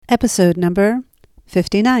Episode number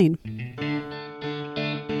 59.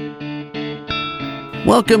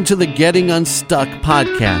 Welcome to the Getting Unstuck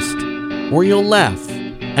podcast, where you'll laugh,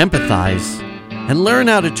 empathize, and learn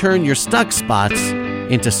how to turn your stuck spots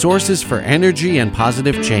into sources for energy and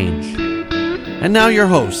positive change. And now your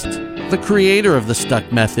host, the creator of the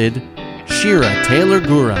Stuck Method, Shira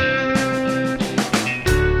Taylor-Gura.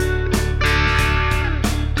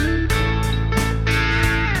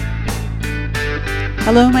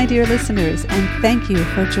 Hello, my dear listeners, and thank you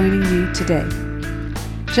for joining me today.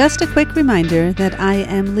 Just a quick reminder that I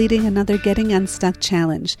am leading another Getting Unstuck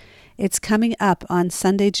challenge. It's coming up on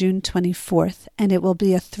Sunday, June 24th, and it will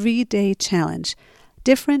be a 3-day challenge,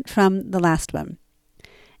 different from the last one.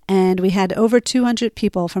 And we had over 200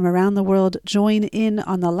 people from around the world join in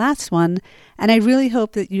on the last one, and I really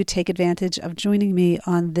hope that you take advantage of joining me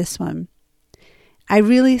on this one. I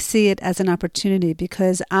really see it as an opportunity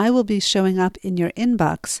because I will be showing up in your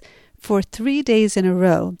inbox for 3 days in a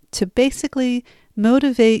row to basically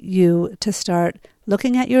motivate you to start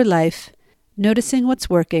looking at your life, noticing what's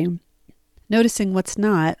working, noticing what's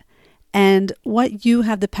not, and what you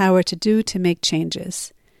have the power to do to make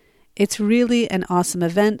changes. It's really an awesome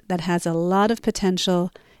event that has a lot of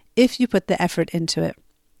potential if you put the effort into it.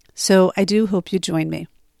 So I do hope you join me.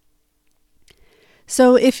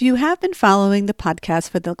 So if you have been following the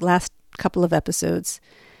podcast for the last couple of episodes,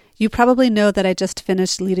 you probably know that I just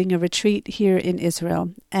finished leading a retreat here in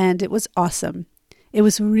Israel, and it was awesome. It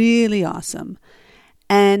was really awesome.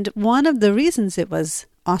 And one of the reasons it was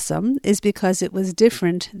awesome is because it was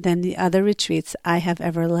different than the other retreats I have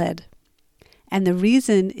ever led. And the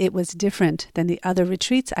reason it was different than the other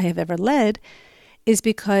retreats I have ever led is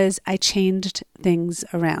because I changed things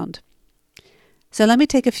around. So let me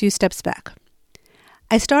take a few steps back.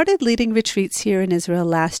 I started leading retreats here in Israel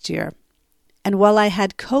last year, and while I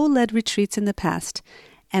had co-led retreats in the past,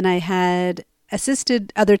 and I had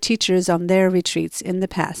assisted other teachers on their retreats in the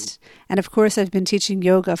past, and of course I've been teaching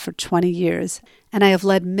yoga for 20 years, and I have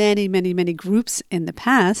led many groups in the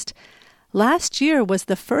past, last year was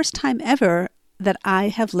the first time ever that I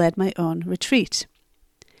have led my own retreat.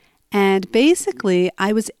 And basically,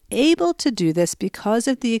 I was able to do this because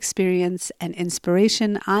of the experience and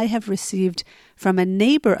inspiration I have received from a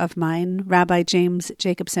neighbor of mine, Rabbi James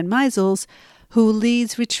Jacobson Meisels, who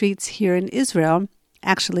leads retreats here in Israel,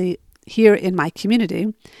 actually here in my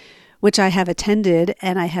community, which I have attended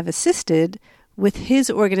and I have assisted with his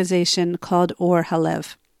organization called Or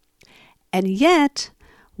Halev. And yet,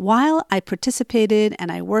 while I participated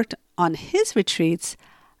and I worked on his retreats,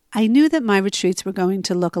 I knew that my retreats were going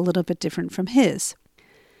to look a little bit different from his.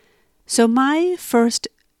 So my first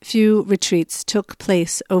few retreats took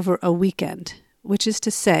place over a weekend, which is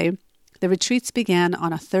to say, the retreats began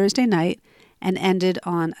on a Thursday night and ended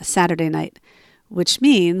on a Saturday night, which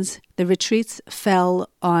means the retreats fell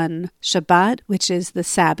on Shabbat, which is the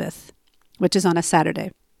Sabbath, which is on a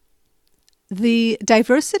Saturday. The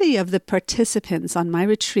diversity of the participants on my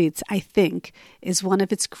retreats, I think, is one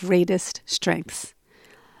of its greatest strengths.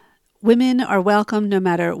 Women are welcome no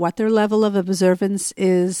matter what their level of observance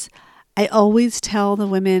is. I always tell the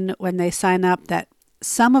women when they sign up that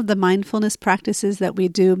some of the mindfulness practices that we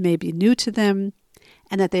do may be new to them,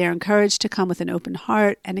 and that they are encouraged to come with an open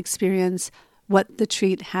heart and experience what the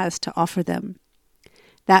retreat has to offer them.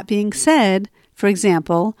 That being said, for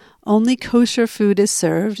example, only kosher food is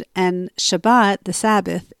served, and Shabbat, the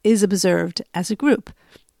Sabbath, is observed as a group.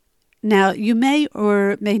 Now, you may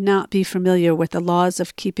or may not be familiar with the laws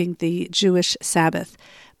of keeping the Jewish Sabbath,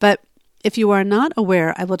 but if you are not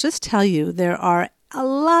aware, I will just tell you there are a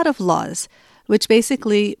lot of laws which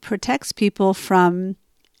basically protects people from,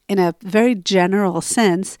 in a very general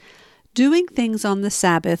sense, doing things on the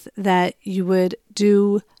Sabbath that you would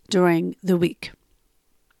do during the week.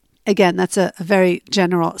 Again, that's a very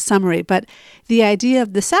general summary, but the idea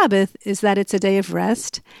of the Sabbath is that it's a day of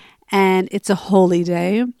rest and it's a holy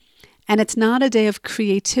day. And it's not a day of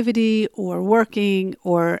creativity or working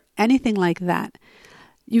or anything like that.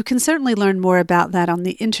 You can certainly learn more about that on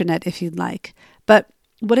the internet if you'd like. But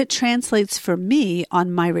what it translates for me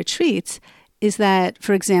on my retreats is that,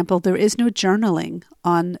 for example, there is no journaling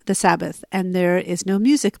on the Sabbath and there is no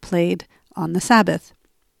music played on the Sabbath.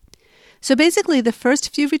 So basically, the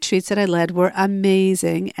first few retreats that I led were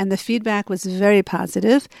amazing and the feedback was very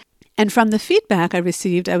positive. And from the feedback I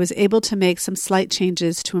received, I was able to make some slight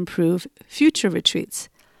changes to improve future retreats.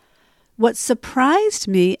 What surprised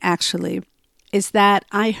me, actually, is that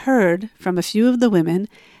I heard from a few of the women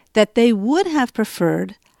that they would have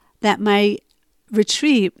preferred that my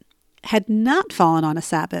retreat had not fallen on a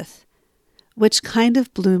Sabbath, which kind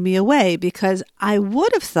of blew me away because I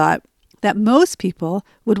would have thought that most people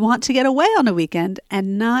would want to get away on a weekend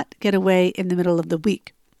and not get away in the middle of the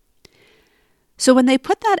week. So when they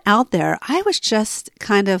put that out there, I was just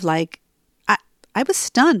kind of like, I was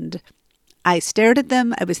stunned. I stared at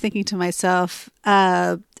them. I was thinking to myself,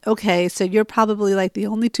 okay, so you're probably like the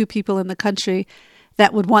only two people in the country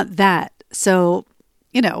that would want that. So,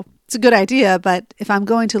 it's a good idea, but if I'm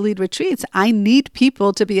going to lead retreats, I need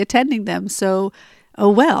people to be attending them. So, oh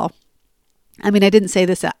well. I mean, I didn't say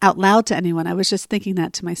this out loud to anyone. I was just thinking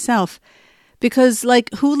that to myself. Because,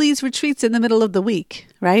 who leads retreats in the middle of the week,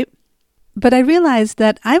 right? But I realized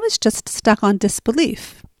that I was just stuck on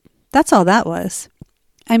disbelief. That's all that was.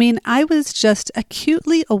 I mean, I was just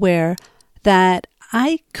acutely aware that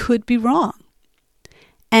I could be wrong.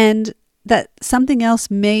 And that something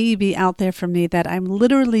else may be out there for me that I'm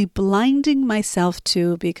literally blinding myself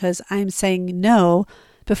to because I'm saying no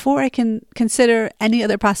before I can consider any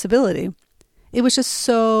other possibility. It was just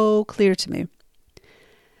so clear to me.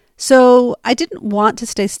 So I didn't want to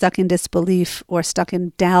stay stuck in disbelief or stuck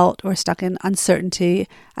in doubt or stuck in uncertainty.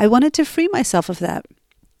 I wanted to free myself of that.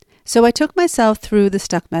 So I took myself through the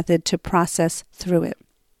STUCK method to process through it.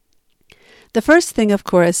 The first thing, of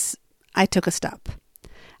course, I took a stop.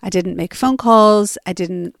 I didn't make phone calls. I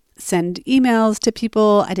didn't send emails to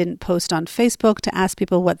people. I didn't post on Facebook to ask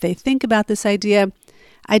people what they think about this idea.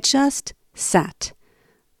 I just sat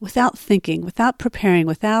without thinking, without preparing,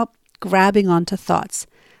 without grabbing onto thoughts.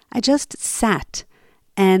 I just sat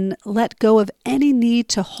and let go of any need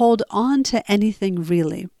to hold on to anything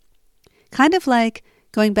really. Kind of like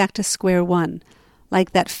going back to square one,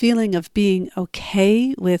 like that feeling of being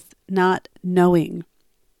okay with not knowing.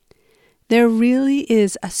 There really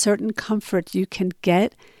is a certain comfort you can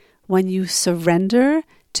get when you surrender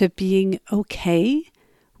to being okay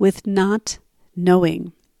with not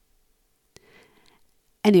knowing.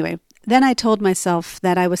 Anyway, then I told myself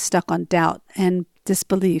that I was stuck on doubt and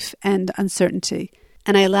disbelief and uncertainty,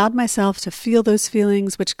 and I allowed myself to feel those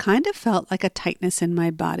feelings, which kind of felt like a tightness in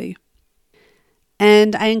my body.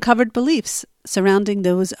 And I uncovered beliefs surrounding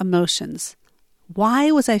those emotions.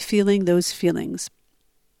 Why was I feeling those feelings?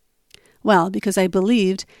 Well, because I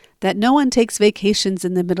believed that no one takes vacations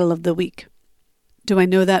in the middle of the week. Do I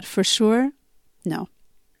know that for sure? No.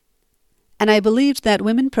 And I believed that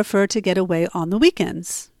women prefer to get away on the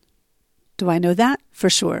weekends. Do I know that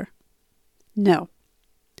for sure? No.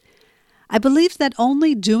 I believed that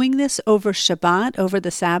only doing this over Shabbat, over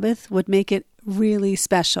the Sabbath, would make it really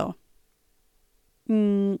special.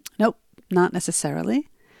 Nope, not necessarily.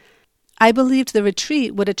 I believed the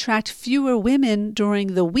retreat would attract fewer women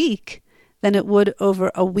during the week than it would over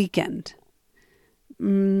a weekend.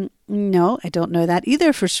 No, I don't know that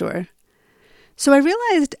either for sure. So I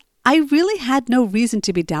realized I really had no reason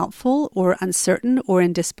to be doubtful or uncertain or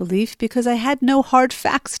in disbelief because I had no hard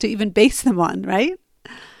facts to even base them on, right?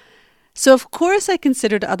 So of course I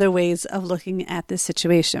considered other ways of looking at this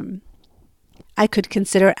situation. I could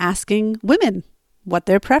consider asking women what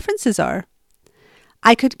their preferences are.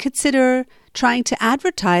 I could consider trying to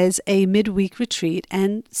advertise a midweek retreat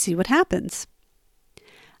and see what happens.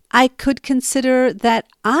 I could consider that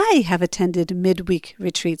I have attended midweek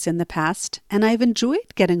retreats in the past and I've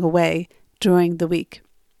enjoyed getting away during the week.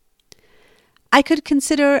 I could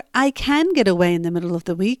consider I can get away in the middle of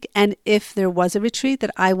the week, and if there was a retreat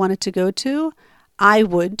that I wanted to go to, I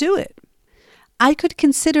would do it. I could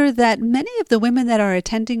consider that many of the women that are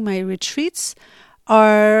attending my retreats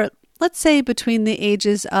are, let's say, between the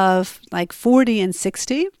ages of 40 and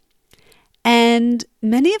 60. And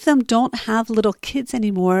many of them don't have little kids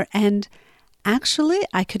anymore. And actually,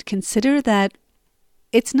 I could consider that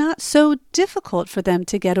it's not so difficult for them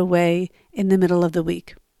to get away in the middle of the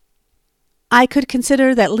week. I could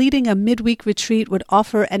consider that leading a midweek retreat would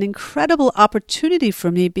offer an incredible opportunity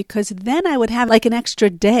for me because then I would have an extra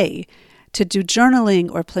day to do journaling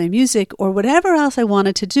or play music or whatever else I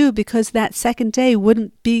wanted to do because that second day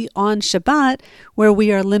wouldn't be on Shabbat where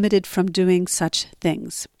we are limited from doing such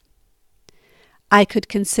things. I could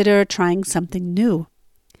consider trying something new.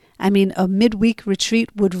 I mean, a midweek retreat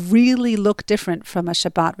would really look different from a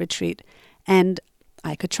Shabbat retreat, and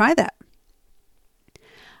I could try that.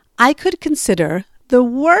 I could consider the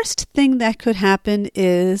worst thing that could happen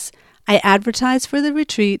is I advertise for the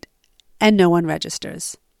retreat and no one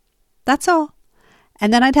registers. That's all.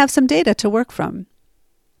 And then I'd have some data to work from.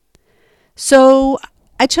 So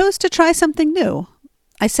I chose to try something new.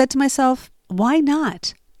 I said to myself, why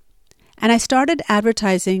not? And I started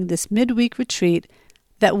advertising this midweek retreat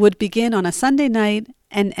that would begin on a Sunday night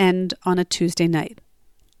and end on a Tuesday night.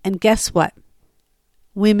 And guess what?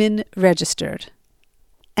 Women registered.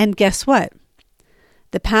 And guess what?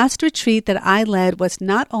 The past retreat that I led was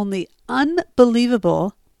not only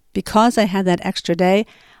unbelievable, because I had that extra day,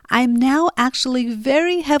 I'm now actually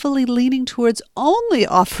very heavily leaning towards only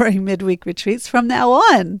offering midweek retreats from now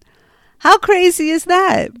on. How crazy is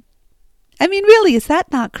that? I mean, really, is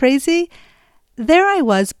that not crazy? There I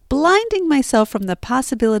was, blinding myself from the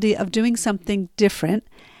possibility of doing something different.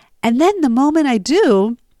 And then the moment I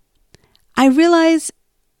do, I realize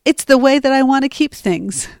it's the way that I want to keep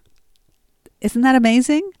things. Isn't that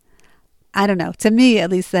amazing? I don't know. To me, at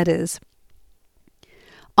least, that is.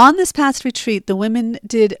 On this past retreat, the women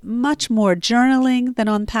did much more journaling than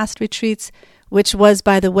on past retreats, which was,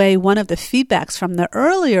 by the way, one of the feedbacks from the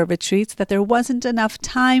earlier retreats, that there wasn't enough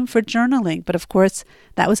time for journaling. But of course,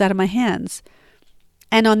 that was out of my hands.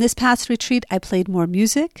 And on this past retreat, I played more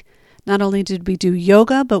music. Not only did we do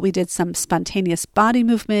yoga, but we did some spontaneous body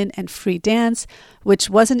movement and free dance, which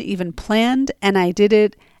wasn't even planned, and I did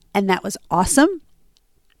it, and that was awesome.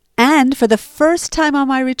 And for the first time on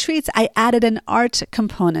my retreats, I added an art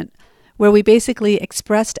component where we basically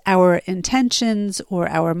expressed our intentions or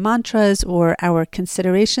our mantras or our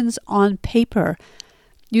considerations on paper,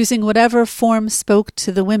 using whatever form spoke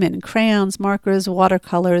to the women, crayons, markers,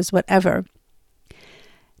 watercolors, whatever.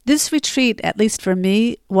 This retreat, at least for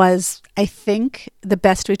me, was, I think, the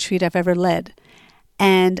best retreat I've ever led.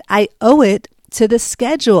 And I owe it to the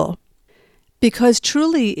schedule, because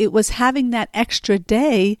truly it was having that extra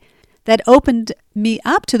day that opened me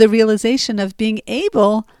up to the realization of being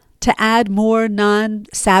able to add more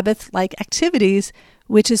non-Sabbath-like activities,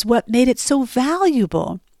 which is what made it so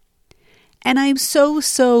valuable. And I'm so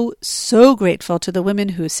grateful to the women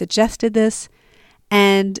who suggested this,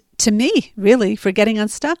 and to me, really, for getting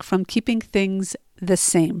unstuck from keeping things the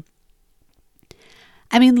same.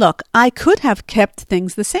 I mean, look, I could have kept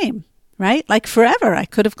things the same, right? Like forever, I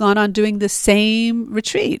could have gone on doing the same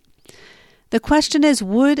retreat. The question is,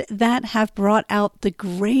 would that have brought out the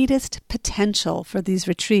greatest potential for these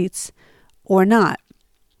retreats or not?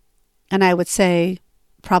 And I would say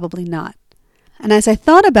probably not. And as I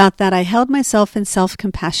thought about that, I held myself in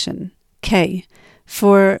self-compassion, K,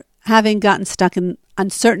 for having gotten stuck in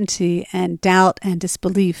uncertainty and doubt and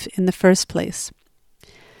disbelief in the first place.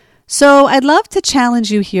 So I'd love to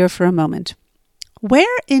challenge you here for a moment.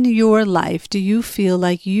 Where in your life do you feel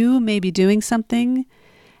like you may be doing something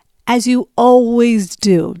as you always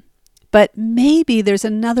do, but maybe there's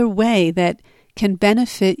another way that can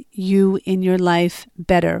benefit you in your life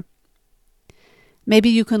better? Maybe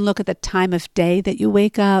you can look at the time of day that you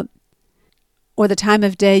wake up, or the time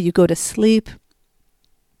of day you go to sleep.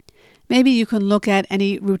 Maybe you can look at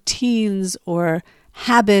any routines or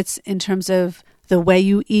habits in terms of the way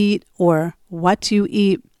you eat or what you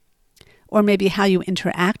eat, or maybe how you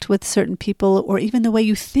interact with certain people, or even the way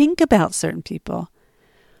you think about certain people.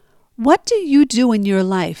 What do you do in your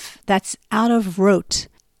life that's out of rote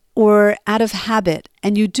or out of habit,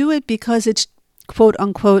 and you do it because it's, quote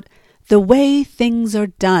unquote, the way things are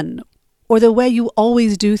done, or the way you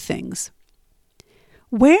always do things?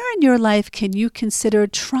 Where in your life can you consider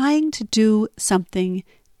trying to do something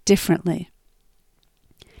differently?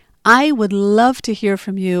 I would love to hear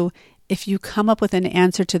from you if you come up with an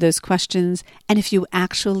answer to those questions and if you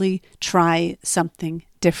actually try something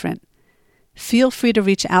different. Feel free to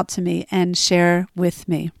reach out to me and share with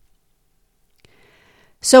me.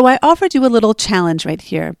 So I offered you a little challenge right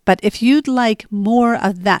here, but if you'd like more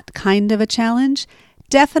of that kind of a challenge,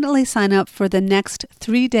 definitely sign up for the next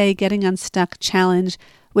 3-day Getting Unstuck challenge,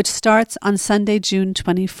 which starts on Sunday, June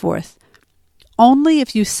 24th. Only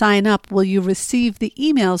if you sign up will you receive the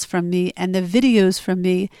emails from me and the videos from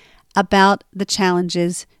me about the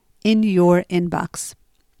challenges in your inbox.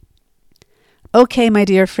 Okay, my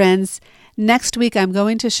dear friends, next week I'm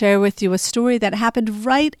going to share with you a story that happened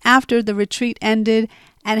right after the retreat ended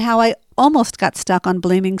and how I almost got stuck on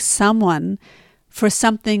blaming someone for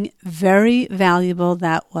something very valuable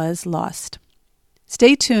that was lost.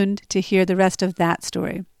 Stay tuned to hear the rest of that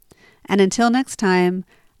story. And until next time,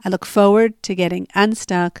 I look forward to getting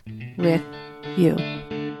unstuck with you.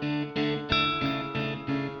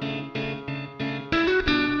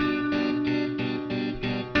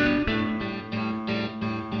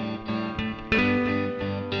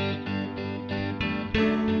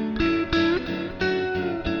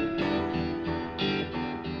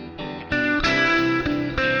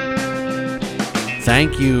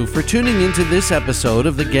 Thank you for tuning into this episode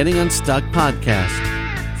of the Getting Unstuck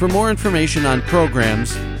podcast. For more information on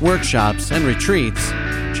programs, workshops, and retreats,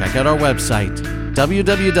 check out our website,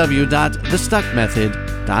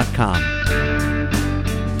 www.thestuckmethod.com.